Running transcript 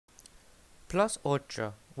plus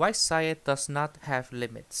ultra, why science does not have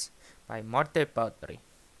limits, by Marta Bartoli.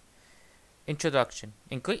 Introduction.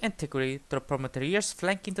 In Greek antiquity, the promontories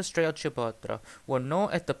flanking the Strait of Gibraltar were known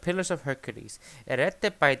as the Pillars of Hercules,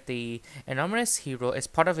 erected by the enormous hero as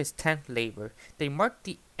part of his 10th labor. They marked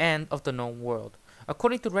the end of the known world.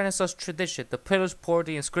 According to Renaissance tradition, the pillars bore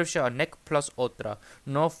the inscription of Nec plus ultra,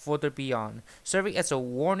 no further beyond, serving as a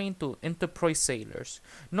warning to interpret sailors.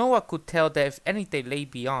 No one could tell that if anything lay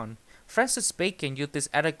beyond. Francis Bacon used this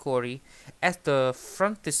allegory as the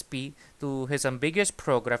frontispiece to his ambiguous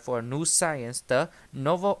program for a new science, the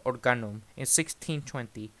Novo Organum, in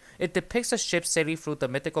 1620. It depicts a ship sailing through the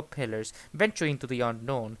mythical pillars, venturing into the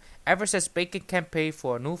unknown. Ever since Bacon campaigned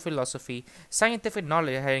for a new philosophy, scientific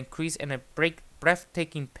knowledge had increased at a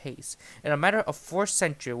breathtaking pace. In a matter of 4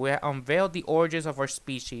 centuries, we have unveiled the origins of our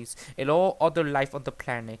species and all other life on the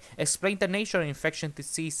planet, explained the nature of infectious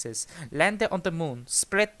diseases, landed on the moon,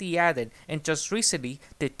 split the atom, and just recently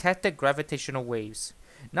detected gravitational waves.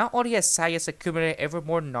 Not only has science accumulated ever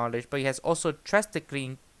more knowledge, but it has also drastically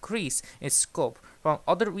increased in scope, from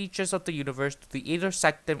other regions of the universe to the inner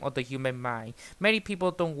sanctum of the human mind. Many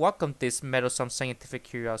people don't welcome this meddlesome scientific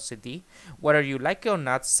curiosity. Whether you like it or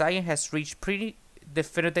not, science has reached pretty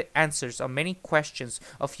definitive answers on many questions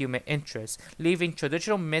of human interest, leaving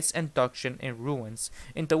traditional myths and doctrine in ruins.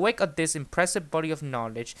 In the wake of this impressive body of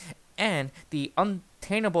knowledge and the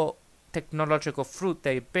unattainable technological fruit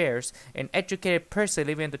that it bears, an educated person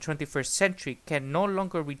living in the 21st century can no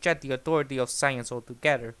longer reject the authority of science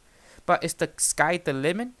altogether. But is the sky the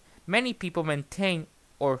limit? Many people maintain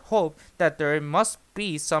or hope that there must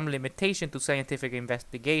be some limitation to scientific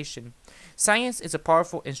investigation. Science is a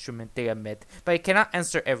powerful instrument, they admit, but it cannot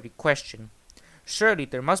answer every question. Surely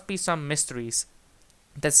there must be some mysteries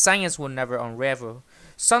that science will never unravel.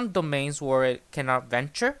 Some domains where it cannot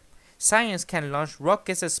venture. Science can launch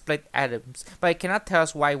rockets and split atoms, but it cannot tell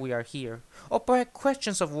us why we are here. Or perhaps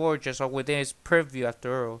questions of origins are within its purview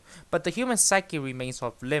after all, but the human psyche remains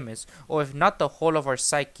off limits, or if not the whole of our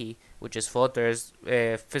psyche, which is full. There's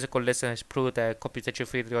Physicalism has proved that computational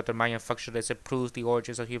theory of the mind and functionalism proves the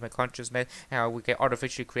origins of human consciousness and how we can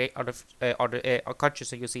artificially create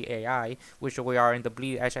consciousness using AI, which we are in the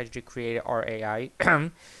bleeding edge actually created our AI.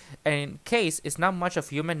 And in case it's not much of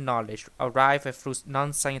human knowledge arrived through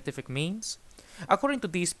non-scientific means. According to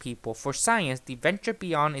these people, for science, the venture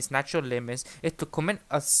beyond its natural limits is to commit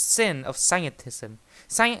a sin of scientism.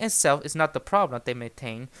 Science itself is not the problem, they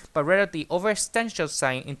maintain, but rather the overextension of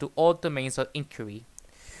science into all domains of inquiry.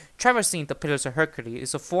 Traversing the pillars of Hercules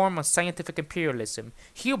is a form of scientific imperialism,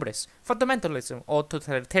 hubris, fundamentalism, or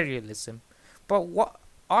totalitarianism. But what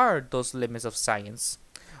are those limits of science?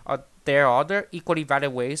 Are there other equally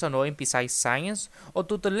valid ways of knowing besides science, or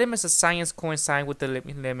do the limits of science coincide with the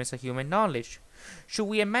limits of human knowledge? Should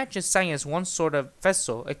we imagine science one sort of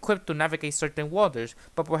vessel equipped to navigate certain waters,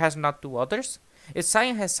 but perhaps not to others? If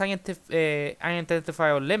science has scientific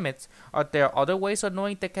identifiable limits, are there other ways of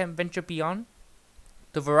knowing that can venture beyond?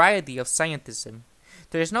 The variety of scientism.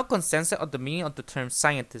 There is no consensus on the meaning of the term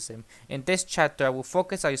scientism. In this chapter, I will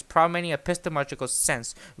focus on its primary epistemological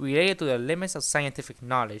sense related to the limits of scientific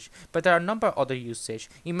knowledge, but there are a number of other usages.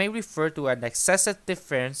 It may refer to an excessive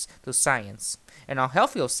deference to science, an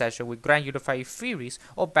unhealthy obsession with grand unified theories,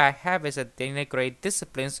 or bad habits that denigrate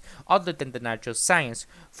disciplines other than the natural science.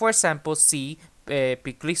 For example, see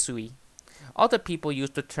Piglisui. Other people use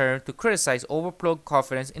the term to criticize overblown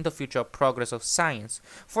confidence in the future progress of science.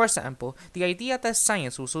 For example, the idea that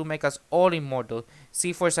science will soon make us all immortal.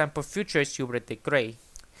 See, for example, Futurist Hubert de Grey.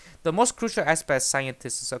 The most crucial aspect of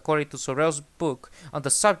scientists, according to Sorel's book on the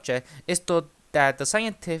subject, is that the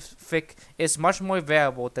scientific is much more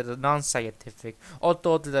valuable than the non-scientific,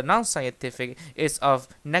 although the non-scientific is of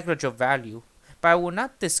negligible value. But I will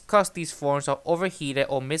not discuss these forms of overheated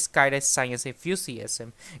or misguided science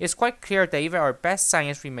enthusiasm. It's quite clear that even our best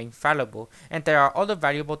science remains fallible, and there are other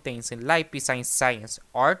valuable things in life besides science: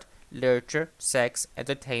 art, literature, sex,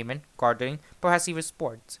 entertainment, gardening, perhaps even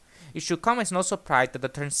sports. It should come as no surprise that the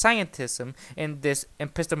term scientism, in this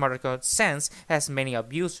epistemological sense, has many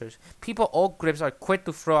abusers. People all grips are quick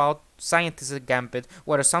to throw out scientism gambit,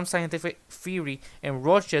 whether some scientific theory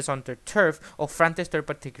encroaches on their turf or fronts their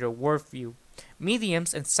particular worldview.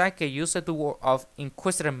 Mediums and psyche use the word of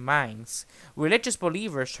inquisitive minds. Religious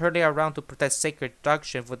believers hurry around to protect sacred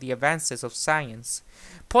doctrine for the advances of science.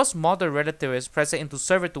 Postmodern relativists press it into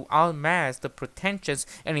service to unmask the pretensions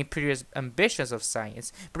and imperious ambitions of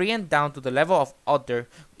science, bringing down to the level of other,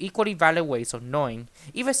 equally valid ways of knowing.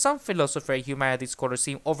 Even some philosophers and humanity scholars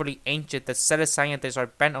seem overly ancient that zealous scientists are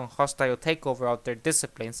bent on hostile takeover of their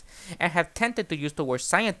disciplines, and have tended to use the word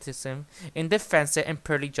scientism in defensive and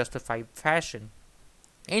purely justified fashion. fashion.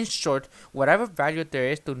 In short, whatever value there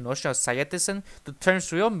is to the notion of scientism, the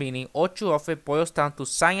term's real meaning all too often boils down to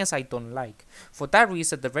science I don't like. For that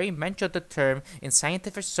reason, the very mention of the term in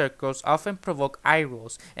scientific circles often provoke eye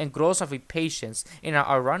rolls and growls of impatience. In an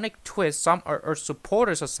ironic twist, some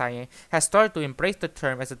supporters of science have started to embrace the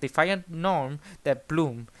term as a defiant norm that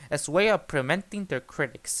bloom, as a way of preventing their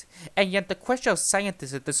critics. And yet the question of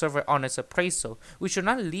scientism deserves an honest appraisal. We should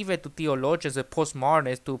not leave it to theologians and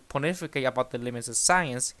postmodernists to pontificate about the limits of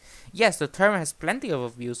science. Yes, the term has plenty of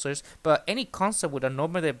abusers, but any concept with a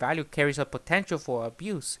normative value carries a potential for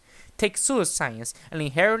abuse. Take pseudoscience, an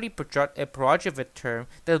inherently pejorative term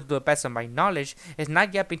that, to the best of my knowledge, has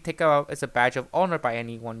not yet been taken up as a badge of honor by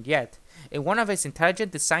anyone yet. In one of his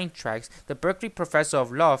intelligent design tracks, the Berkeley professor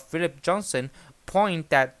of law, Philip Johnson, point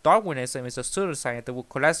that Darwinism is a pseudoscience that will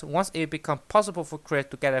collapse once it becomes possible for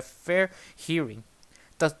critics to get a fair hearing.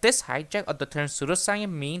 Does this hijack of the term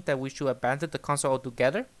pseudoscience mean that we should abandon the concept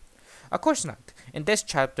altogether? Of course not. In this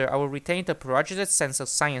chapter, I will retain the pejorative sense of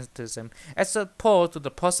scientism, as opposed to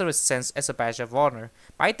the positive sense as a badge of honor.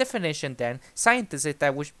 By definition, then, scientism is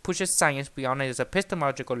that which pushes science beyond its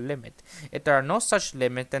epistemological limit. If there are no such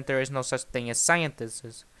limits, then there is no such thing as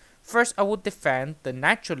scientism. First, I will defend the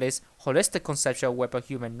naturalist, holistic conceptual web of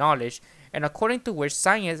human knowledge, and according to which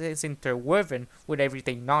science is interwoven with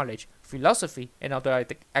everyday knowledge, philosophy, and other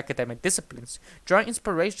academic disciplines, drawing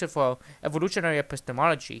inspiration from evolutionary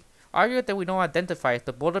epistemology. Argue that we don't identify if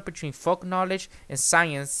the border between folk knowledge and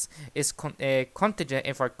science is contingent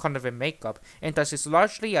in our cognitive makeup, and thus is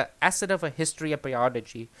largely an asset of a history of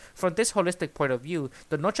biology. From this holistic point of view,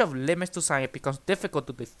 the notion of limits to science becomes difficult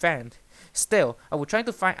to defend. Still, I will try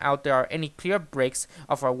to find out if there are any clear breaks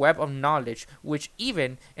of our web of knowledge, which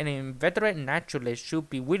even an inveterate naturalist should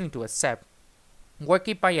be willing to accept.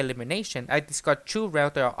 Working by elimination, I discuss two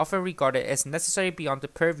realms that are often regarded as necessary beyond the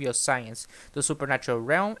purview of science, the supernatural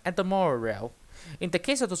realm and the moral realm. In the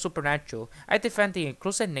case of the supernatural, I defend the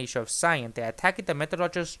inclusive nature of science that attacking the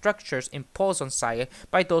methodological structures imposed on science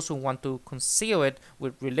by those who want to conceal it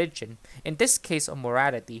with religion, in this case of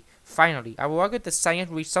morality. Finally, I will argue that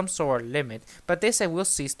science reached some sort of limit, but this, as we'll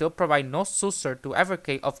see, still provide no suitor to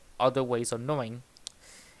advocate of other ways of knowing.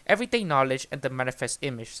 Everyday knowledge and the manifest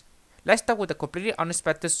image. Let's start with a completely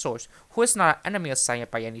unexpected source, who is not an enemy of science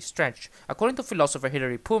by any stretch. According to philosopher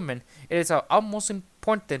Hilary Pullman, it is almost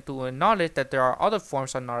important to acknowledge that there are other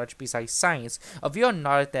forms of knowledge besides science, a view of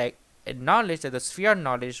knowledge that acknowledges that the sphere of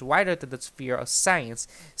knowledge is wider than the sphere of science,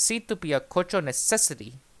 seen to be a cultural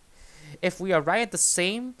necessity. If we arrive at the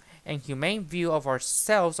same and humane view of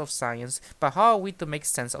ourselves of science, but how are we to make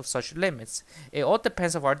sense of such limits? It all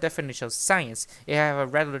depends on our definition of science. It has a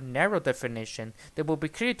rather narrow definition that will be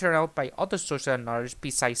clearly turned out by other sources of knowledge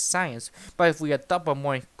besides science, but if we adopt a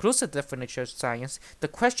more inclusive definition of science, the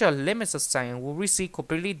question of limits of science will receive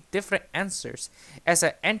completely different answers as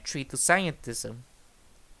an entry to scientism.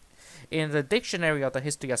 In the Dictionary of the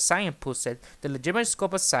History of Science puts it, the legitimate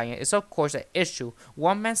scope of science is of course an issue.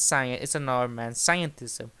 One man's science is another man's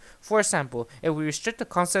scientism. For example, if we restrict the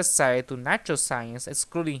concept of science to natural science,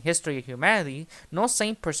 excluding history and humanity, no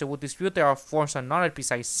sane person would dispute there are forms of knowledge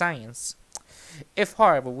besides science. If,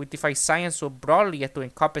 however, we define science so broadly as to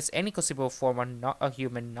encompass any conceivable form of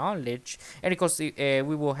human knowledge, we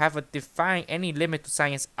will have to define any limit to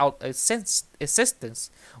science out of existence.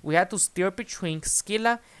 We have to steer between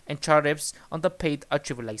Scylla and Charybdis on the path of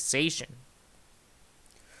civilization.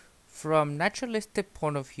 From naturalistic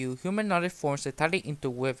point of view, human knowledge forms are tightly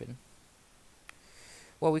interwoven.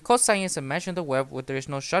 What we call science is measured in the web where there is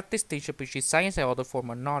no sharp distinction between science and other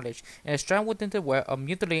forms of knowledge, and a strand within the web are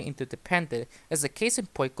mutually interdependent. As a case in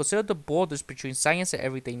point, consider the borders between science and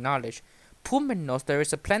everyday knowledge. Pullman notes there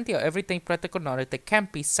is a plenty of everyday practical knowledge that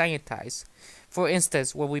can't be scientized. For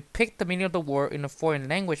instance, when we pick the meaning of the word in a foreign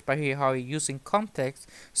language by how it's used in context,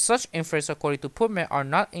 such inference, according to Pullman, are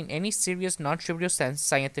not in any serious non-trivial sense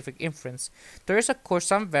scientific inference. There is of course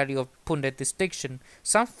some value of Pullman's distinction.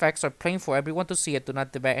 Some facts are plain for everyone to see and do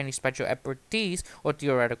not demand any special expertise or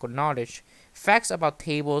theoretical knowledge. Facts about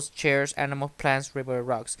tables, chairs, animals, plants, rivers,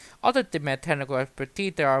 rocks. Others demand technical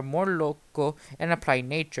expertise that are more local and applied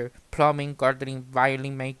nature, plumbing, gardening,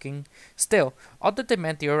 violin making. Still, others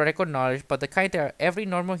demand theoretical knowledge, but the kind that every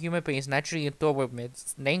normal human being is naturally endowed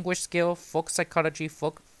with: language skill, folk psychology,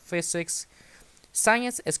 folk physics.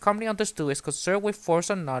 Science, as commonly understood, is concerned with forms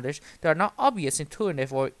of knowledge that are not obvious,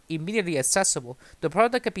 intuitive, or immediately accessible. The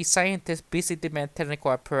product could be scientists busy demand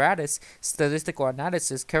technical apparatus, statistical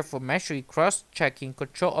analysis, careful measuring, cross-checking,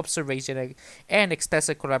 controlled observation, and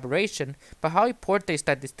extensive collaboration. But how important is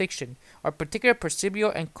that distinction? Our particular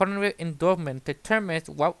perceptual and cognitive endowment determines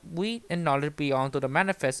what we acknowledge belong to the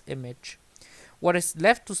manifest image. What is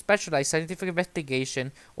left to specialized scientific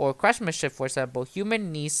investigation or craftsmanship, for example,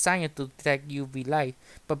 human needs science to detect UV light,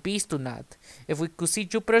 but bees do not. If we could see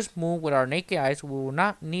Jupiter's moon with our naked eyes, we would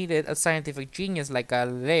not need a scientific genius like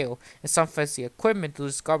Galileo and some fancy equipment to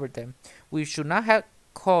discover them. We should not have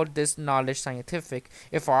called this knowledge scientific.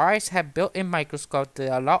 If our eyes had built-in microscopes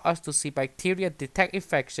that allow us to see bacteria detect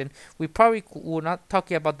infection, we probably would not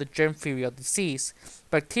talking about the germ theory of disease.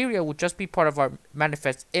 Bacteria would just be part of our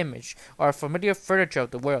manifest image, or familiar furniture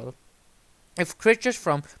of the world. If creatures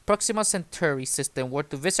from Proxima Centauri system were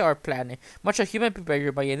to visit our planet, much of human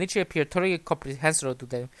behavior might initially appear totally incomprehensible to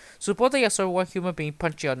them. Suppose they observe one human being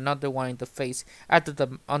punching another one in the face. After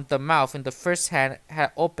the mouth in the first hand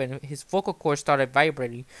had opened, his vocal cords started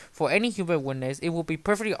vibrating. For any human witness, it would be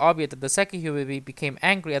perfectly obvious that the second human being became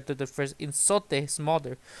angry after the first insulted his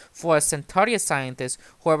mother. For a Centaurian scientist,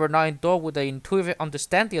 however not endowed with the intuitive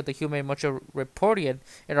understanding of the human emotion reported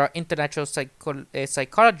in our international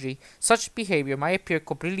psychology, such behavior might appear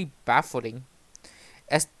completely baffling.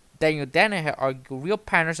 As Daniel Dennett had argued, real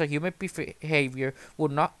patterns of human behavior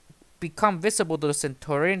would not become visible to the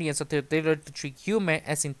Centaurians until they learn to treat humans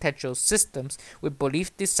as intentional systems with beliefs,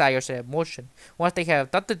 desires, and emotion. Once they have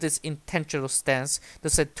adopted this intentional stance, the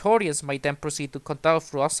Centaurians might then proceed to conduct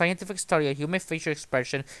throughout scientific study of human facial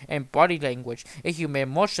expression and body language, a human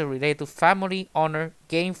emotion related to family, honor,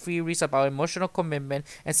 game theories about emotional commitment,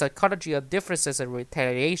 and psychology of differences and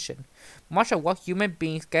retaliation. Much of what human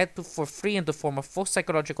beings get for free in the form of full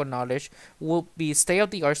psychological knowledge will be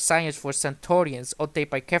state-of-the-art science for Centaurians, obtained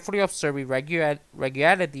by carefully observing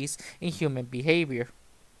regularities in human behavior,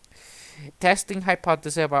 testing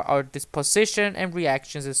hypotheses about our disposition and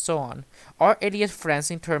reactions, and so on. Our idiot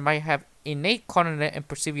friends, in turn, might have innate cognitive and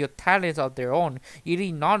perceptual talents of their own,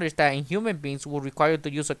 yielding knowledge that in human beings would require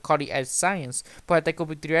to use a cutting-edge science, but they could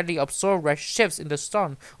be directly absorb red shifts in the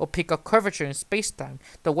sun or pick up curvature in space-time,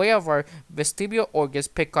 the way of our vestibular organs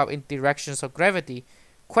pick up in directions of gravity.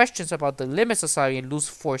 Questions about the limits of science lose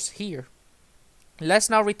force here.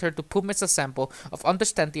 Let's now return to Pullman's example of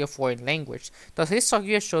understanding a foreign language. Does his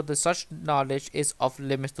argument show that such knowledge is off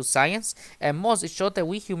limits to science? At most, it showed that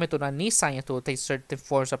we humans do not need science to obtain certain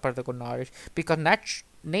forms of practical knowledge, because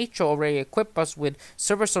nature already equipped us with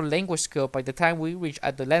serviceable language skill by the time we reach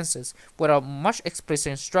adolescence, without much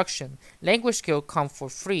explicit instruction. Language skill come for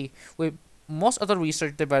free, with most of the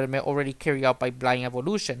research development already carried out by blind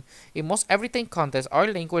evolution. In most everything contexts, our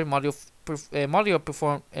language module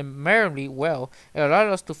perform merely well and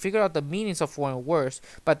allow us to figure out the meanings of foreign words,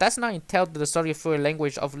 but that's not entailed that the study of foreign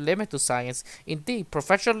language of limit to science. Indeed,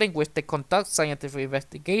 professional linguists that conduct scientific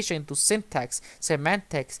investigation into syntax,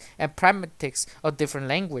 semantics, and pragmatics of different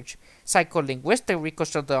language. Psycholinguistics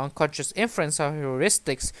reconstruct the unconscious inference of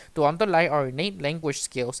heuristics to underlie our innate language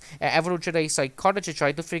skills, and evolutionary psychology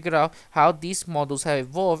try to figure out how these models have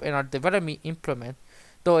evolved and are developing implement.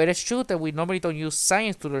 Though it is true that we normally don't use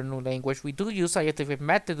science to learn new language, we do use scientific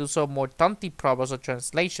methods to solve more daunting problems of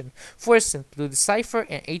translation, for instance, to decipher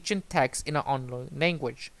an ancient text in an unknown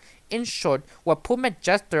language. In short, what Pullman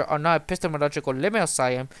gestured are not epistemological limits of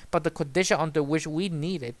science, but the condition under which we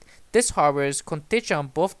need it. This, however, is contingent on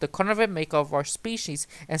both the cognitive makeup of our species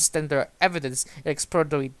and standard evidence and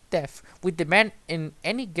exploratory depth. We demand in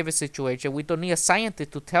any given situation, we don't need a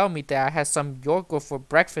scientist to tell me that I had some yogurt for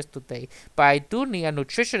breakfast today, but I do need a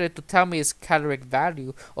nutritionist to tell me its caloric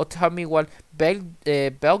value, or tell me what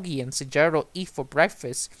Belgians in general eat for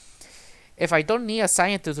breakfast. If I don't need a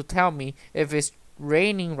scientist to tell me if it's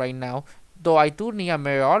raining right now, though I do need a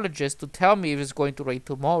meteorologist to tell me if it's going to rain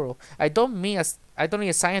tomorrow. I don't need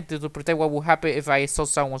a scientist to predict what will happen if I saw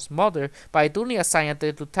someone's mother, but I do need a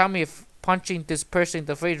scientist to tell me if punching this person in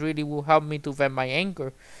the face really will help me to vent my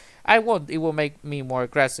anger. I won't, it will make me more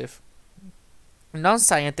aggressive.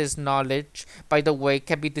 Non-scientist knowledge, by the way,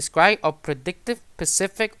 can be described of predictive,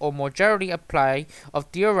 specific, or more generally applied of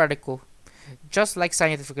theoretical. Just like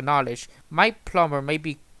scientific knowledge, my plumber may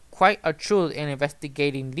be quite a truth in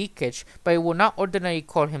investigating leakage, but we will not ordinarily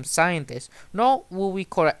call him scientist, nor will we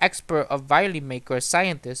call an expert of violin maker a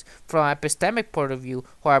scientist. From an epistemic point of view,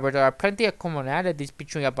 however, there are plenty of commonalities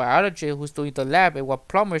between a biologist who's doing the lab and what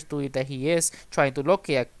plumber is doing that he is trying to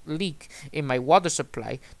locate a leak in my water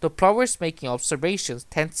supply. The plumber is making observations,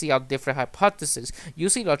 testing out different hypotheses,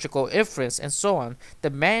 using logical inference, and so on. The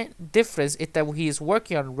main difference is that he is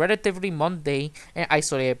working on a relatively mundane and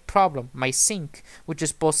isolated problem, my sink, which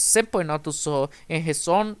is both simple enough to so in his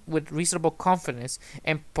own with reasonable confidence,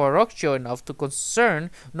 and parochial enough to concern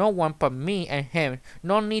no one but me and him.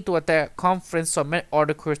 No need to attend a conference, submit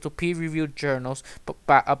articles to peer-reviewed journals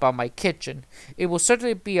about my kitchen. It will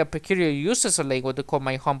certainly be a peculiar useless language to call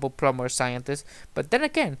my humble plumber scientist, but then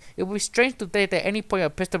again, it would be strange to think that any point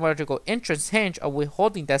of epistemological interest hinge on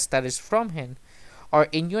withholding that status from him. Are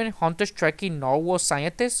Inuit hunters tracking narwhal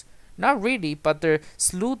scientists? Not really, but their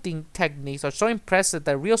sleuthing techniques are so impressive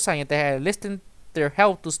that real scientists have enlisted their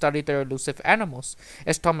help to study their elusive animals.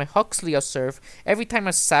 As Thomas Huxley observed, every time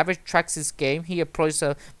a savage tracks his game, he employs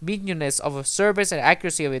a minuteness of observance and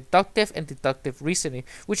accuracy of inductive and deductive reasoning,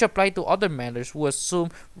 which apply to other matters who assume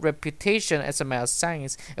reputation as a matter of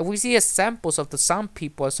science. And we see examples of the some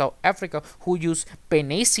people in South Africa who use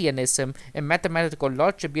Bayesianism and mathematical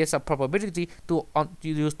logic as a probability to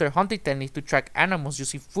use their hunting techniques to track animals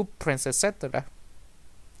using footprints, etc.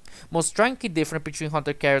 Most strikingly different between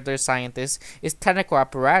hunter-gatherer scientists is technical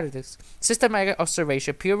apparatus. Systematic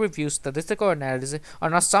observation, peer review, statistical analysis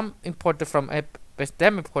are not some important from an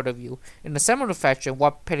epistemic point of view. In a similar fashion,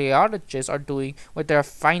 what paleontologists are doing when they are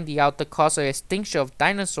finding out the cause of extinction of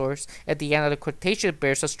dinosaurs at the end of the Cretaceous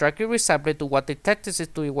bears a striking resemblance to what detectives is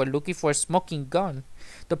doing when looking for a smoking gun.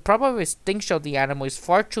 The probable extinction of the animal is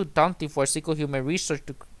far too daunting for a single human research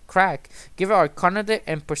to crack, given our cognitive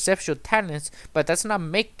and perceptual talents, but does not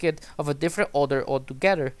make it of a different order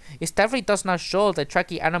altogether. It definitely does not show that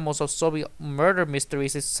tracking animals or solving murder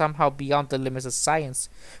mysteries is somehow beyond the limits of science.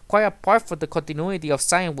 Quite apart from the continuity of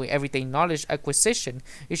science with everyday knowledge acquisition,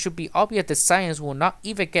 it should be obvious that science will not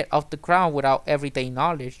even get off the ground without everyday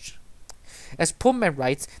knowledge. As Pullman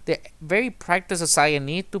writes, the very practice of science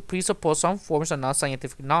needs to presuppose some forms of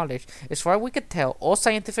non-scientific knowledge. As far as we can tell, all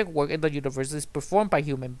scientific work in the universe is performed by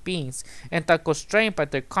human beings, and are constrained by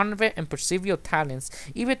their cognitive and perceptual talents.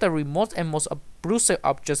 Even the remote and most elusive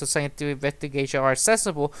objects of scientific investigation are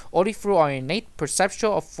accessible only through our innate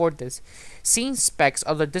perceptual affordance. Seeing specks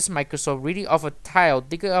under this microscope, reading off a tile,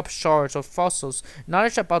 digging up shards or fossils,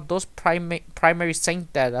 knowledge about those primary science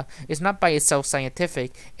data is not by itself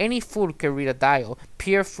scientific. Any fool can read a dial,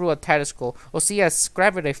 peer through a telescope, or see a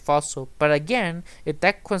scrapped fossil. But again, if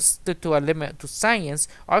that constitutes a limit to science,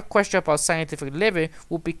 our question about scientific living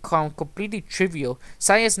would become completely trivial.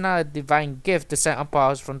 Science is not a divine gift descent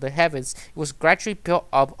upon us from the heavens. It was gradually built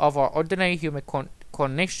up of our ordinary human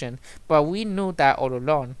cognition, but we knew that all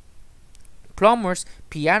along. Plumbers,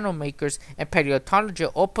 piano makers, and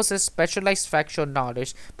paleontologists all possess specialized factual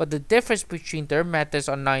knowledge, but the difference between their methods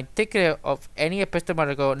are not indicative of any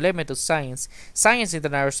epistemological limit to science. Science, in the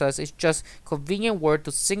narrow sense, is just a convenient word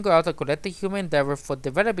to single out a collective human endeavor for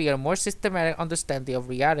developing a more systematic understanding of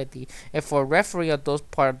reality, and for referring of those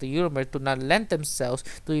parts of the universe do not lend themselves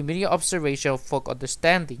to immediate observation of folk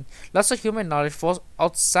understanding. Lots of human knowledge falls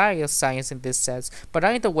outside of science in this sense, but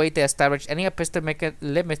not in the way they establish any epistemic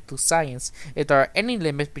limit to science. If there are any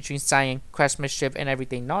limits between science, craftsmanship, and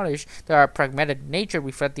everyday knowledge, there are pragmatic nature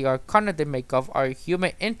reflecting our cognitive makeup, our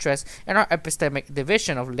human interest, and our epistemic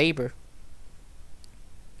division of labor.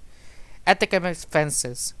 Academic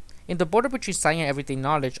fences. In the border between science and everyday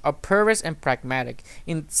knowledge are purist and pragmatic.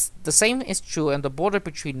 The same is true in the border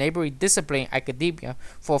between neighboring discipline and academia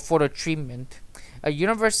for photo treatment. A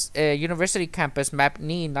university campus map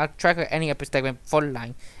need not track any epistemic fault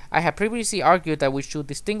line. I have previously argued that we should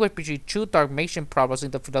distinguish between two demarcation problems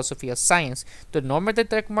in the philosophy of science: the normative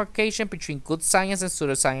demarcation between good science and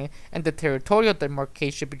pseudoscience, and the territorial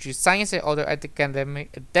demarcation between science and other academic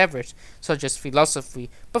endeavors, such as philosophy.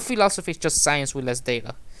 But philosophy is just science with less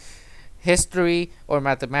data. History or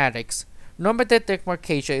mathematics. Normative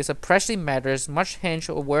demarcation is a pressing matter as much hinged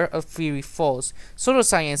on where a theory falls.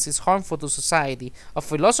 Pseudoscience is harmful to society. A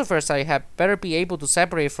philosopher's science had better be able to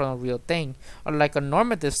separate from a real thing. Unlike a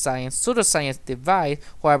normative science, pseudoscience divides,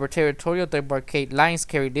 however territorial demarcate lines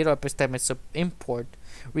carry little epistemic import.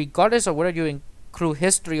 Regardless of whether you include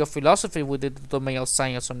history or philosophy within the domain of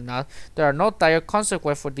science or not, there are no dire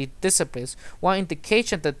consequences for these disciplines. One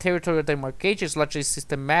indication that territorial demarcation is largely a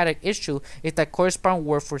systematic issue is that corresponding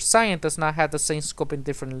word for science does not have the same scope in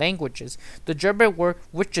different languages. The German word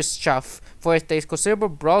Wissenschaft, for instance, is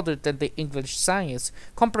considerably broader than the English science,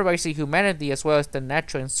 comprising humanity as well as the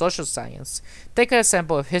natural and social science. Take an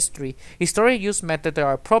example of history. Historians use methods that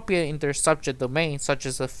are appropriate in their subject domain, such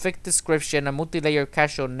as a thick description and multi-layered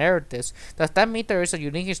casual narratives. Does that mean there is a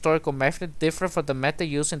unique historical method different from the method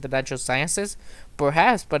used in the natural sciences?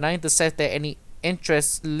 Perhaps, but not in the sense that any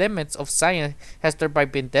interest limits of science has thereby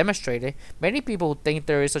been demonstrated. Many people who think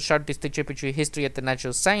there is a sharp distinction between history and the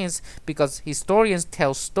natural science because historians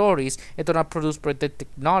tell stories and do not produce predictive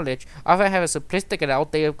knowledge often have a simplistic and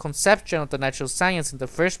outdated conception of the natural science in the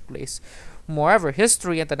first place. Moreover,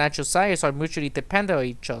 history and the natural science are mutually dependent on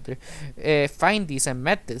each other, findings and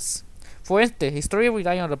methods. For instance, historians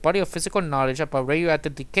rely on the body of physical knowledge about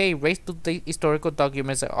radioactive decay raised to the historical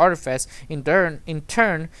documents and artifacts. In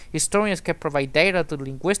turn, historians can provide data to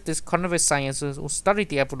linguistics, cognitive sciences who study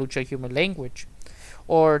the evolution of human language.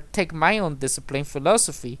 Or take my own discipline,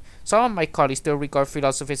 philosophy. Some of my colleagues still regard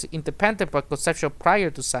philosophy as independent but conceptual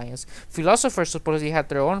prior to science. Philosophers supposedly have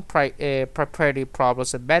their own proprietary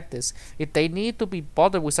problems and methods. If they need to be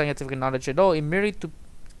bothered with scientific knowledge at all, it merely to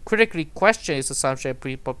critically question its assumptions and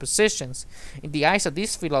presuppositions. In the eyes of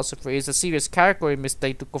these philosophers, it is a serious category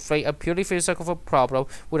mistake to conflate a purely philosophical problem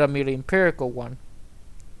with a merely empirical one.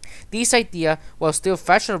 These ideas, while still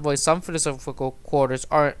fashionable in some philosophical quarters,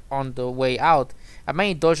 are on the way out. I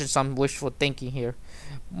may indulge in some wishful thinking here.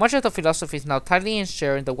 Much of the philosophy is now tightly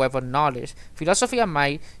enshrined in the web of knowledge. Philosophy of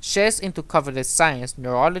mind sheds into coveted science,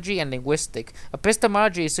 neurology, and linguistics.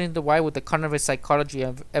 Epistemology is intertwined with the cognitive psychology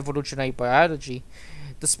and evolutionary biology.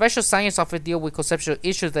 The special science often deal with conceptual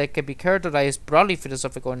issues that can be characterized broadly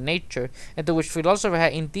philosophical in nature, and to which philosophers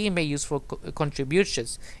have indeed made useful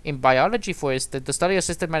contributions. In biology, for instance, the study of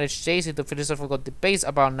systematic shades into philosophical debates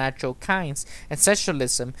about natural kinds,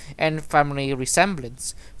 essentialism, and family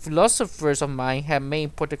resemblance. Philosophers of mind have made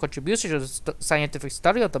important contributions to the scientific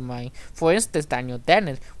study of the mind. For instance, Daniel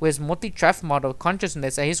Dennett, with his multi-track model of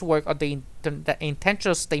consciousness and his work on the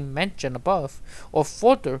intentional state mentioned above, or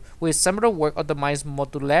Fodor, with his seminal work on the mind's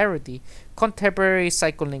modularity. Contemporary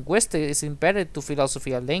psycholinguistics is embedded to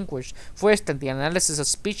philosophy of language, for instance, the analysis of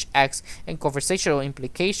speech acts and conversational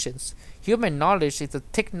implications. Human knowledge is a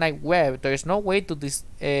thick night web. There is no way to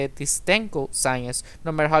disentangle science,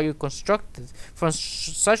 no matter how you construct it, from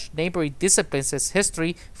such neighboring disciplines as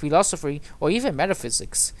history, philosophy, or even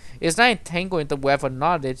metaphysics. It is not entangled in the web of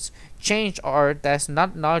knowledge, change or that is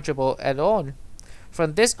not knowledgeable at all.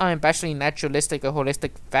 From this unabashedly naturalistic and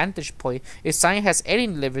holistic vantage point, if science has any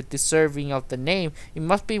limit deserving of the name, it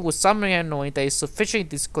must be with some knowing that is sufficiently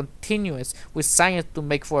discontinuous with science to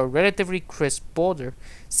make for a relatively crisp border.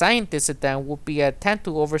 Scientists then would be an attempt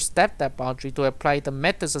to overstep that boundary to apply the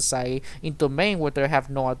meta society in domains where they have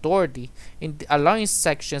no authority. In the allowing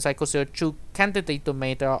sections, I consider true candidate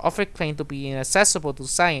domains that are often claimed to be inaccessible to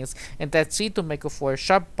science and that seem to make for a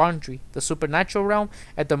sharp boundary, the supernatural realm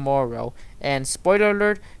and the moral realm. And spoiler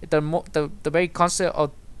alert, the very concept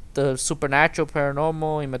of the supernatural,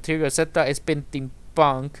 paranormal, immaterial, etc. has been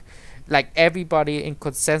debunked. Like everybody in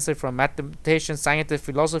consensus from mathematicians, scientists,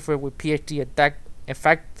 philosophers with PhD at that. In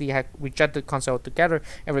fact, they have rejected the concept altogether.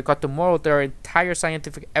 In regard to moral, there are entire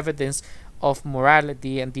scientific evidence of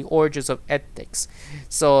morality and the origins of ethics.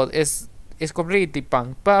 So it's completely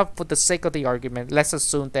debunked. But for the sake of the argument, let's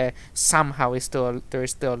assume that somehow there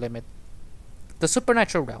is still a limit. The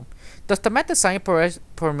supernatural realm. Does the meta science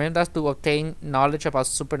permit us to obtain knowledge about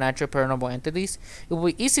supernatural paranormal entities? It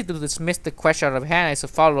would be easy to dismiss the question out of hand as a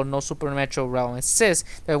follow no supernatural realm exists,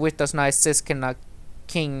 that which does not exist cannot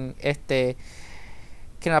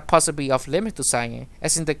possibly be off limit to science.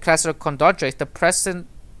 As in the classical conundrum, is the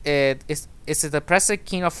present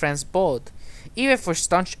king of France bold? Even for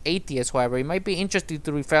staunch atheists, however, it might be interesting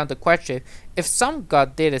to refer on the question: if some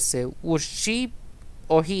god did exist, would she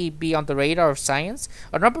or he be on the radar of science?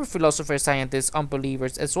 A number of philosophers, scientists,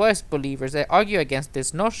 unbelievers, as well as believers that argue against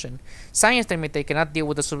this notion. Science admits they cannot deal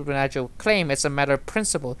with the supernatural claim as a matter of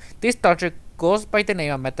principle. This doctrine goes by the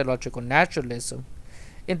name of methodological naturalism.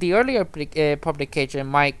 In the earlier publication,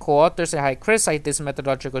 my co-authors and I criticized this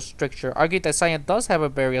methodological stricture, argued that science does have a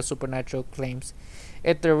barrier of supernatural claims.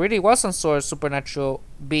 If there really was some sort of supernatural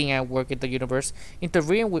being at work in the universe,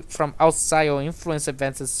 intervening from outside or influence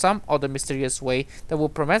events in some other mysterious way that will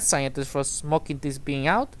prevent scientists from smoking this being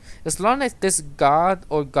out, as long as this god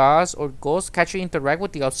or gods or ghosts casually interact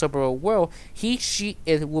with the observable world,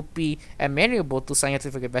 it would be amenable to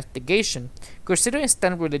scientific investigation. Considering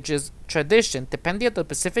standard religious tradition, depending on the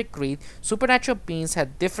specific creed, supernatural beings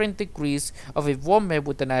have different degrees of involvement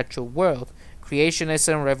with the natural world.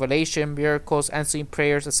 Creationism, revelation, miracles, answering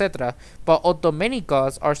prayers, etc. But although many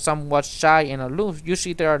gods are somewhat shy and aloof,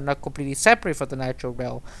 usually they are not completely separate from the natural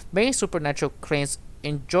realm. Many supernatural claims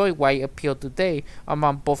enjoy wide appeal today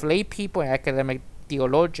among both lay people and academic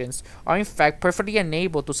theologians, are in fact perfectly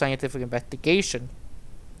enabled to scientific investigation.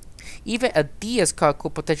 Even a deist cult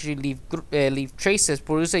could potentially leave traces,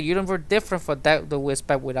 produce a universe different from that we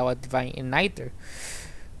expect without a divine in either.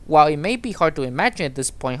 While it may be hard to imagine at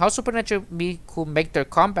this point how supernatural beings could make their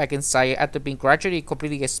comeback in science after being gradually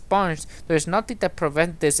completely expunged, there is nothing that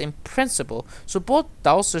prevents this in principle. Suppose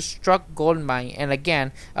Dowser struck gold mine and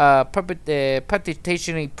again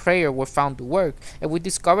perpetuationary prayer were found to work, and we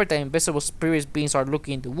discovered that invisible spirit beings are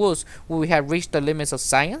looking in the woods. Will we have reached the limits of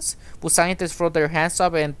science? Will scientists throw their hands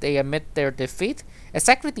up and they admit their defeat?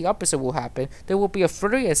 Exactly the opposite will happen. There will be a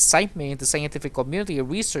further excitement in the scientific community, and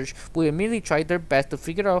research will immediately try their best to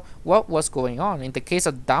figure out what was going on. In the case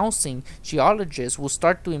of dowsing, geologists will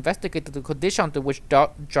start to investigate the condition under which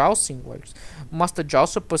dowsing works. Must the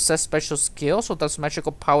dowser possess special skills, or does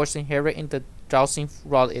magical powers inherent in the dowsing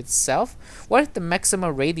rod itself? What is the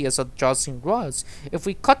maximum radius of dowsing rods? If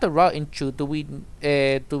we cut the rod in two, do we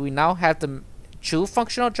now have the two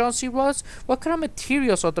functional dowsing rods? What kind of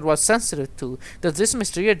materials are the rods sensitive to? Does this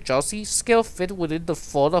mysterious dowsing skill fit within the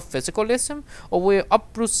fold of physicalism, or will it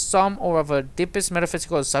uproot some or of our deepest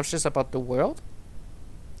metaphysical assumptions about the world?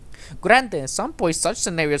 Granted, at some point such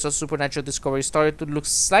scenarios of supernatural discovery started to look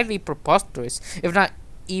slightly preposterous, if not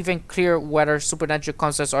even clear whether supernatural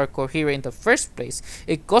concepts are coherent in the first place.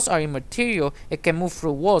 If ghosts are immaterial, it can move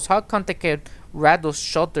through walls, how come they can rattle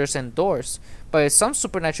shutters and doors? But if some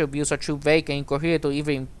supernatural views are too vague and incoherent to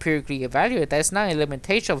even empirically evaluate, that is not a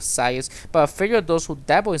limitation of science, but a failure of those who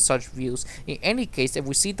dabble in such views. In any case, if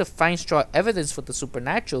we see the fine strong evidence for the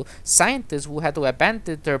supernatural, scientists will have to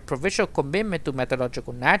abandon their provisional commitment to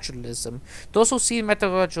methodological naturalism. Those who see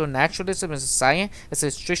methodological naturalism as a science as a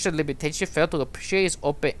restriction limitation fail to appreciate its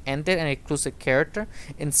open-ended and inclusive character.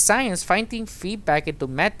 In science, finding feedback into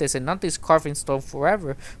methods and nothing is carved in stone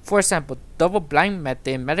forever. For example, double-blind method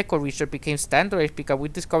in medical research became standardized because we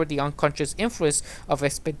discovered the unconscious influence of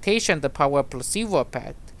expectation and the power of placebo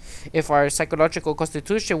effect. If our psychological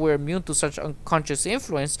constitution were immune to such unconscious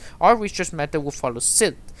influence, our research method would follow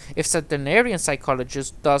suit. If centenarian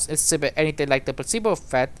psychologists does exhibit anything like the placebo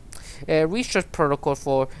effect, a research protocol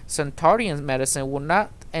for centenarian medicine will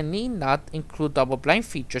not and need not include double-blind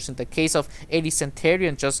features. In the case of 80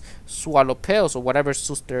 centenarians, just swallow pills or whatever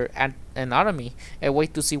suits their anatomy and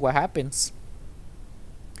wait to see what happens.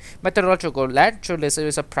 Methodological naturalism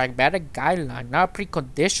is a pragmatic guideline, not a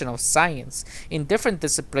precondition of science. In different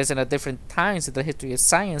disciplines and at different times in the history of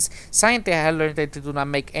science, scientists have learned that they do not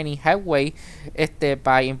make any headway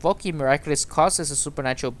by invoking miraculous causes of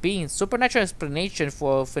supernatural beings. Supernatural explanation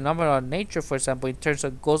for phenomena of nature, for example, in terms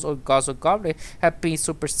of ghosts or gods or goblins, have been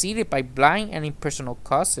superseded by blind and impersonal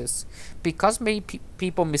causes. Because many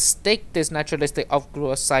people mistake this naturalistic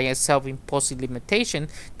outgrowth of science self-imposing limitation,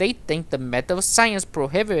 they think the method of science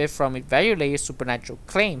prohibited from evaluating supernatural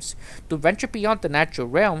claims. To venture beyond the natural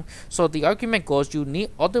realm, so the argument goes, you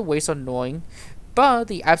need other ways of knowing, but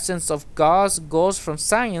the absence of gods goes from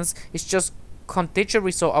science is just contingent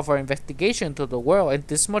result of our investigation into the world and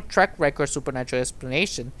dismal track record supernatural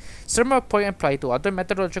explanation. Similar point applied to other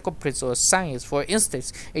methodological principles of science. For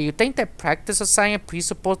instance, if you think that practice of science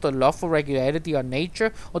presupposes the lawful regularity of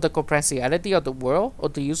nature, or the comprehensibility of the world, or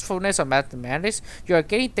the usefulness of mathematics, you are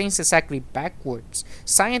getting things exactly backwards.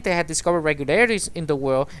 Scientists have discovered regularities in the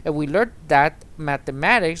world, and we learned that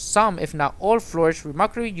mathematics, some if not all, flourish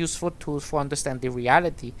remarkably useful tools for understanding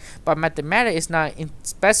reality. But mathematics is not an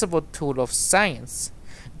indispensable tool of science.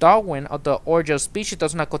 Darwin of the Origin of Species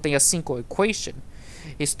does not contain a single equation.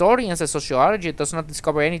 Historians and sociologists does not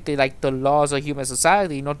discover anything like the laws of human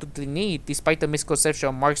society, nor do they need, despite the misconception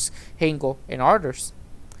of Marx, Hegel, and others.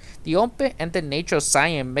 The open-ended nature of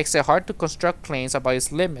science makes it hard to construct claims about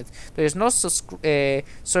its limits. There is no circumscribed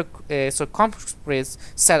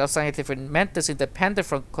set of scientific methods independent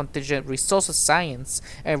from contingent results of science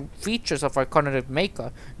and features of our cognitive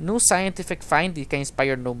makeup. New scientific findings can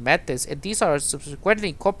inspire new methods, and these are subsequently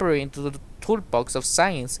incorporated into the toolbox of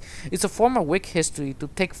science. It's a form of weak history to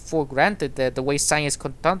take for granted that the way science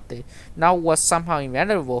conducted now was somehow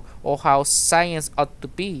inevitable, or how science ought to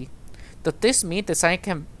be. Does this mean that science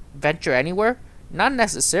can venture anywhere? Not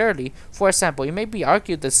necessarily. For example, it may be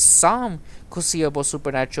argued that some conceivable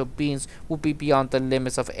supernatural beings would be beyond the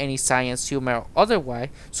limits of any science, human or otherwise.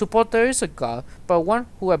 Suppose there is a God, but one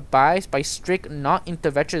who abides by strict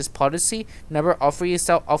non-interventionist policy, never offering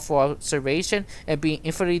itself up for observation, and being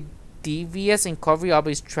infinitely devious in covering up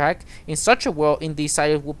his track. In such a world, in these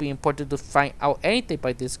science would be important to find out anything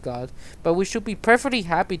by this God, but we should be perfectly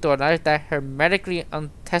happy to acknowledge that hermetically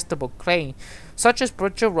untestable claim, such as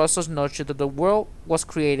Bertrand Russell's notion that the world was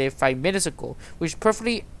created 5 minutes ago, which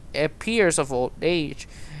perfectly appears of old age.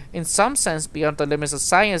 In some sense, beyond the limits of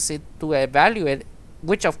science to evaluate,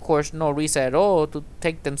 which of course no reason at all to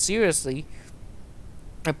take them seriously.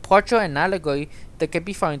 A partial analogy that can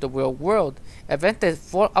be found in the real world. Events that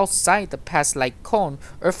fall outside the past like cone,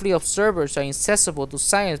 earthly observers are inaccessible to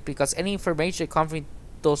science because any information coming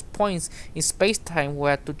those points in space-time will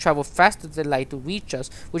have to travel faster than light to reach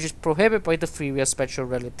us, which is prohibited by the theory of special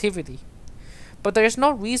relativity. But there is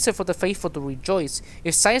no reason for the faithful to rejoice.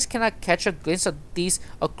 If science cannot catch a glimpse of these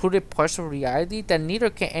occluded parts of reality, then neither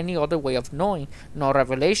can any other way of knowing. No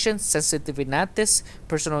revelation, sensitive innatness,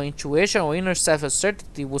 personal intuition, or inner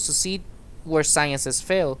self-certainty will succeed where science has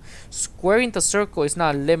failed. Squaring the circle is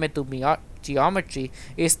not a limit to geometry.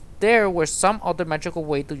 It is there where some other magical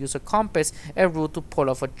way to use a compass and rule to pull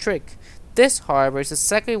off a trick. This, however, is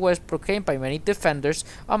exactly what is proclaimed by many defenders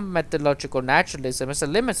of methodological naturalism as the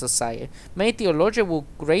limits of science. Many theologians will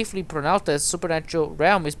gravely pronounce that the supernatural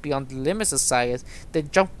realm is beyond the limits of science. They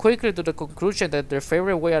jump quickly to the conclusion that their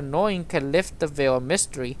favorite way of knowing can lift the veil of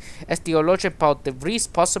mystery. As theologian Paul de Vries,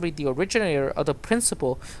 possibly the originator of the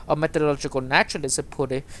principle of methodological naturalism,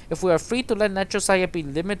 put it, if we are free to let natural science be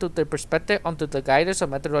limited to their perspective under the guidance of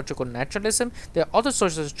methodological naturalism, then other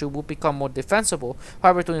sources of truth will become more defensible.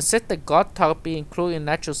 However, to insist that God thought be included in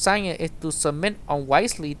natural science is to submit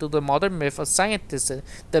unwisely to the modern myth of scientism,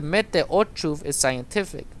 the myth that all truth is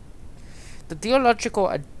scientific. The theological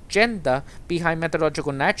agenda behind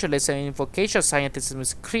methodological naturalism and invocation scientism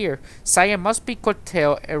is clear. Science must be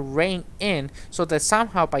curtailed and reined in so that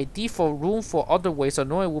somehow by default room for other ways of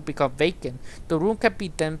knowing will become vacant. The room can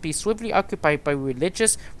then be swiftly occupied by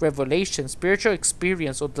religious revelation, spiritual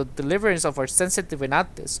experience, or the deliverance of our sensitive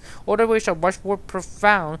innatness, other ways are much more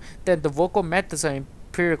profound than the vocal methods of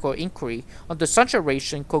empirical inquiry. Under such a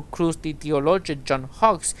ration, concludes the theologian John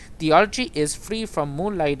Hawkes, theology is free from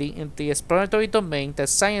moonlighting in the exploratory domain that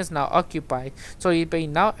science now occupies, so it may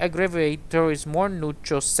now aggravate towards more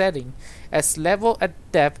neutral setting, as level at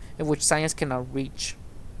depth in which science cannot reach.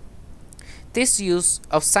 This use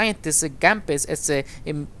of scientific gambits as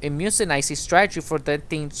an immunizing strategy for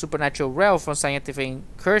preventing supernatural realm from scientific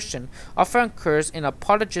incursion often occurs in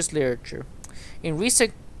apologist literature. In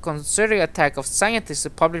recent concerted attack of scientists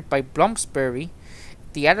published by Bloomsbury,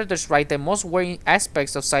 the editors write that most worrying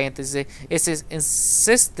aspects of scientism is its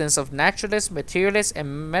insistence of naturalist, materialist,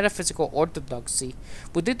 and metaphysical orthodoxy.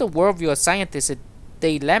 Within the worldview of scientists,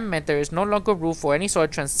 they lament there is no longer room for any sort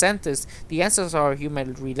of transcendence. The answers are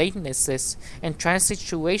human relatednesses and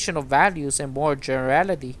transsituational values and moral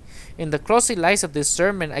generality. In the closely lies of this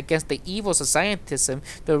sermon against the evils of scientism,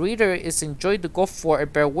 the reader is enjoined to go forth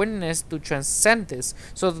and bear witness to transcendence,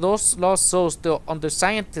 so those lost souls still under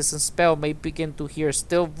scientism's spell may begin to hear a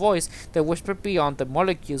still voice that whispers beyond the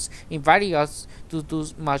molecules, inviting us to do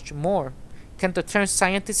much more. Can the term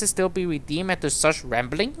scientist still be redeemed after such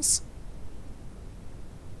ramblings?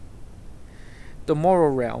 The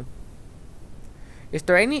moral realm. Is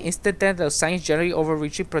there any instant then that science generally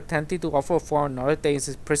overreaching pretending to offer a form of knowledge that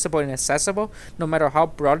is principle inaccessible, no matter how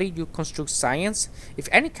broadly you construct science? If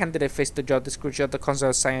any candidate fits the job description of the concept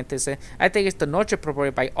of scientism, I think it's the notion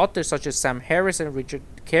proposed by authors such as Sam Harris and Richard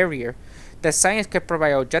Carrier, that science can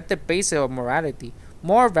provide an objective basis of morality.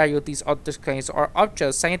 More value these authors' claims are objects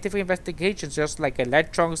of scientific investigations just like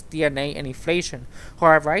electrons, DNA, and inflation.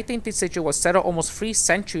 However, I think this issue was settled almost 3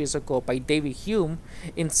 centuries ago by David Hume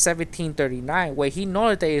in 1739, where he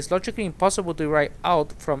noted that it is logically impossible to write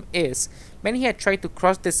out from is. Many had tried to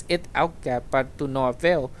cross this it-out gap, but to no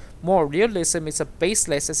avail. More realism is as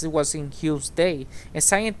baseless as it was in Hume's day, and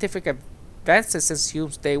scientific advances since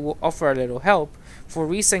Hume's day will offer a little help for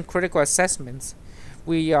recent critical assessments.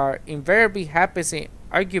 We are invariably happy in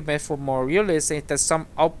argument for more realism that some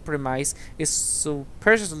out-premise is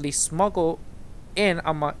superficially smuggled in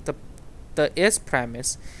among the is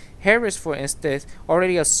premise. Harris, for instance,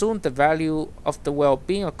 already assumed the value of the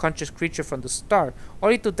well-being of conscious creature from the start,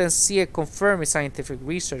 only to then see it confirmed in scientific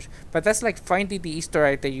research. But that's like finding the Easter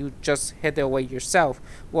egg that you just hid away yourself.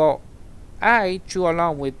 Well, I, too,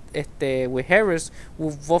 along with Harris, will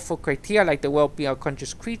vote for criteria like the well-being of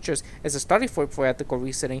conscious creatures as a starting point for ethical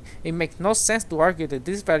reasoning. It makes no sense to argue that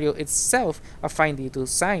this value itself a finding to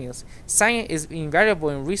science. Science is invaluable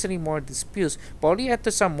in reasoning moral disputes, but only after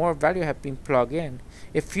some moral value have been plugged in.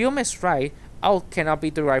 If Hume is right, out cannot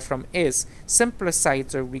be derived from is.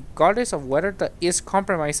 Simplicides are regardless of whether the is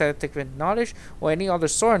compromises scientific knowledge or any other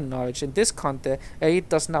sort of knowledge. In this context, it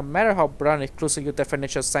does not matter how broad and exclusive your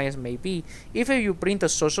definition of science may be. Even if you bring the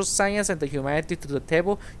social science and the humanity to the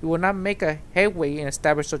table, you will not make a headway in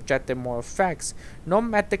establishing objective moral facts. No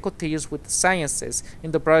method continues with the sciences,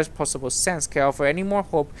 in the broadest possible sense, can offer any more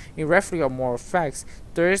hope in referring to moral facts.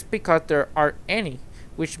 There is because there are any.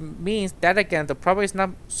 which means that again the problem is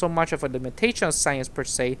not so much of a limitation of science per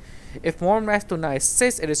se. If more maths do not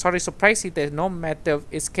exist, it is hardly surprising that no method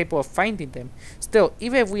is capable of finding them. Still,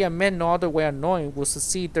 even if we admit no other way of knowing will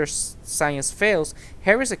succeed, their science fails,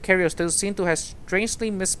 Harris and Carrier still seem to have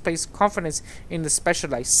strangely misplaced confidence in the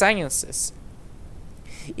specialized sciences.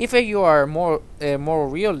 If you are a moral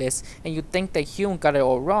realist and you think that Hume got it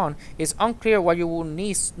all wrong, it's unclear why you will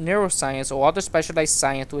need neuroscience or other specialized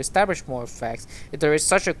science to establish moral facts. If there is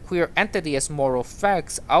such a queer entity as moral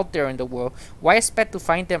facts out there in the world, why expect to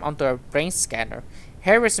find them under a brain scanner?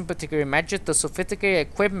 Harris in particular imagines the sophisticated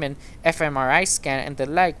equipment, fMRI scan and the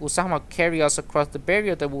like, will somehow carry us across the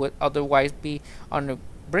barrier that would otherwise be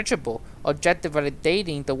unbridgeable, objectively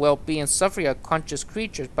validating the well-being and suffering of conscious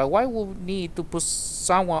creatures. But why would we need to put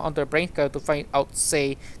someone under a brain scanner to find out,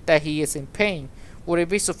 say, that he is in pain? Would it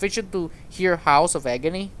be sufficient to hear howls of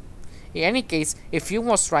agony? In any case, if Hume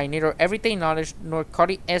was right, neither everyday knowledge nor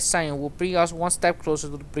cutting-edge science will bring us one step closer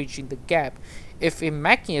to bridging the gap. If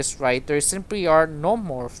Mackie is right, there simply are no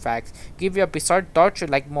moral facts. Give you a bizarre doctrine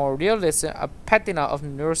like moral realism, a patina of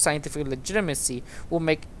neuroscientific legitimacy, will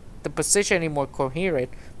make the position any more coherent,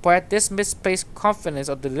 but at this misplaced confidence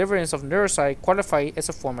or deliverance of neuroscience qualified as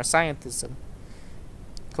a form of scientism.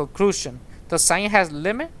 Conclusion: does science has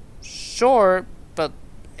limit? Sure, but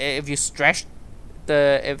if you stretch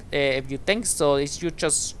if you think so, it's you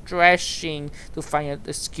just stretching to find an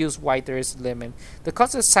excuse why there is a limit. The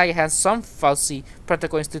concept science has some fuzzy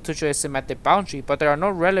practical institutional and semantic boundary, but they are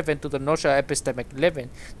not relevant to the notion of epistemic living.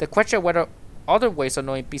 The question of whether other ways of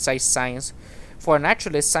knowing besides science. For a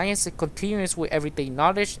naturalist, science is continuous with everyday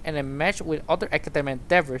knowledge and a match with other academic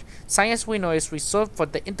endeavors. Science we know is reserved for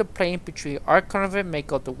the interplay between our cognitive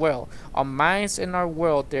make of the world. Our minds and our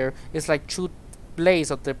world there is like two blades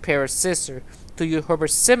of the pair of scissors. To use Herbert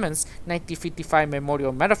Simmons' 1955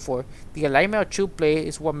 memorial metaphor, the alignment of two blades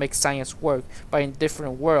is what makes science work, but in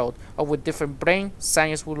different worlds, or with different brains,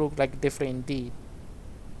 science will look like different indeed.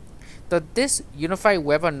 Does this unified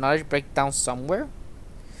web of knowledge break down somewhere?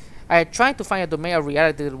 I had tried to find a domain of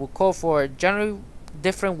reality that would call for a generally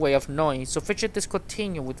different way of knowing, sufficient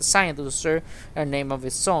discontinue with the science to serve a name of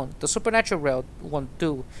its own. The supernatural realm won't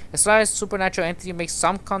do. As long as supernatural entity makes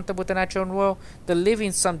some contact with the natural world, the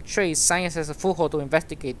living some trace, science has a foothold to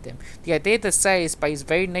investigate them. The idea that science, by its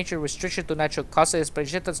very nature restriction to natural causes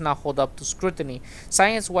explanation, does not hold up to scrutiny.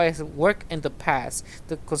 Science was work in the past.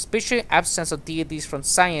 The conspicuous absence of deities from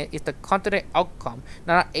science is the continued outcome,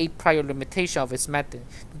 not a prior limitation of its method.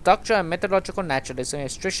 Doctrine of methodological naturalism and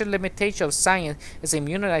stringent limitation of science is a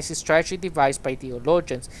immunizing strategy devised by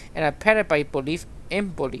theologians and appended by belief in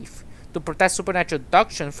belief to protect supernatural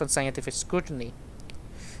doctrine from scientific scrutiny.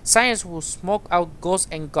 Science will smoke out ghosts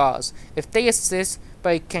and gods if they exist,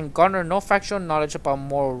 but it can garner no factual knowledge about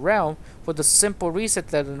moral realm for the simple reason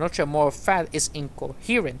that the notion of moral fact is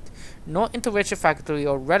incoherent. No intervention faculty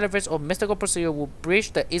or relevance or mystical procedure will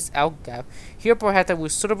bridge the is-out gap. Here perhaps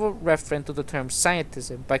with suitable reference to the term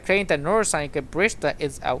scientism, by claiming that neuroscience can bridge the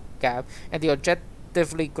is-out gap and the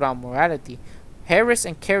objectively ground morality. Harris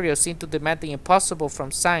and Carrier seem to demand the impossible from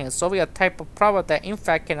science, solving a type of problem that in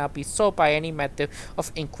fact cannot be solved by any method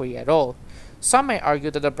of inquiry at all. Some may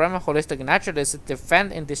argue that the Brahman holistic naturalism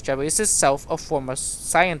defended in this chapter is itself a form of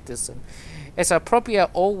scientism. As an appropriate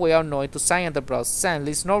old way of knowing to science in the broad sense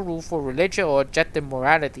leaves no room for religion or objective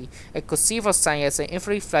morality, and conceive of science as an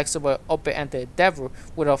infinitely flexible open-ended endeavor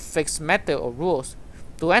without fixed method or rules.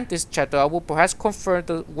 To end this chapter, I will perhaps confirm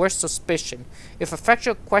the word suspicion. If a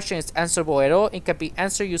factual question is answerable at all, it can be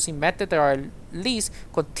answered using methods that are at least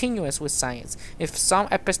continuous with science. If some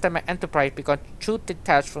epistemic enterprise becomes too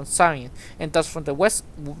detached from science, and thus from the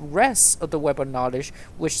rest of the web of knowledge,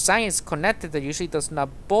 which science is connected, that usually does not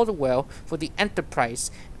bode well for the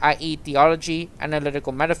enterprise, i.e. theology,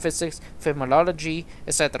 analytical metaphysics, phenomenology,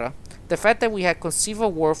 etc. The fact that we have conceived a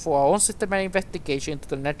world for our own systematic investigation into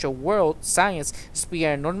the natural world, science, is being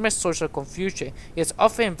an enormous source of confusion. It has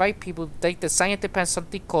often invited people to think that science depends on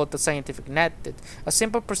something called the scientific method, a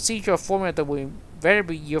simple procedure or formula that will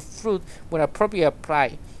invariably yield fruit when appropriately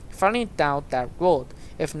applied. Following down that road,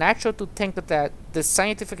 it's natural to think that the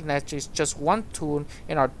scientific method is just one tool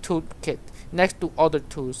in our toolkit, next to other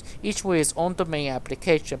tools, each with its own domain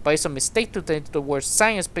application, but it's a mistake to think the word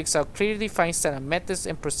science picks out clearly defined set of methods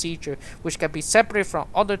and procedure which can be separated from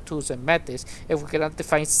other tools and methods. If we cannot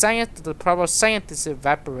define science, the problem of scientists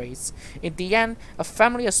evaporates. In the end, a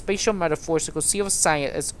family of spatial metaphors to conceive of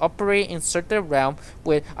science as operating in certain realm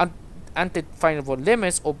with undefinable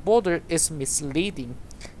limits or border is misleading.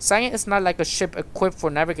 Science is not like a ship equipped for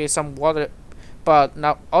navigating some water but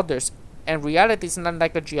not others. And reality is not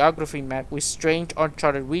like a geography map with strange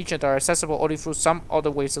uncharted regions that are accessible only through some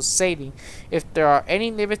other ways of sailing. If there are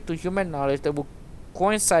any limits to human knowledge, they will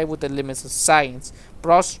coincide with the limits of science,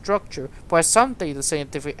 broad structure, but someday the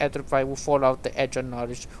scientific enterprise will fall off the edge of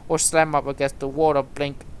knowledge or slam up against the wall of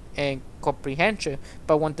blank and comprehension.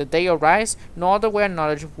 But when the day arrives, no other way of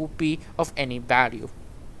knowledge will be of any value.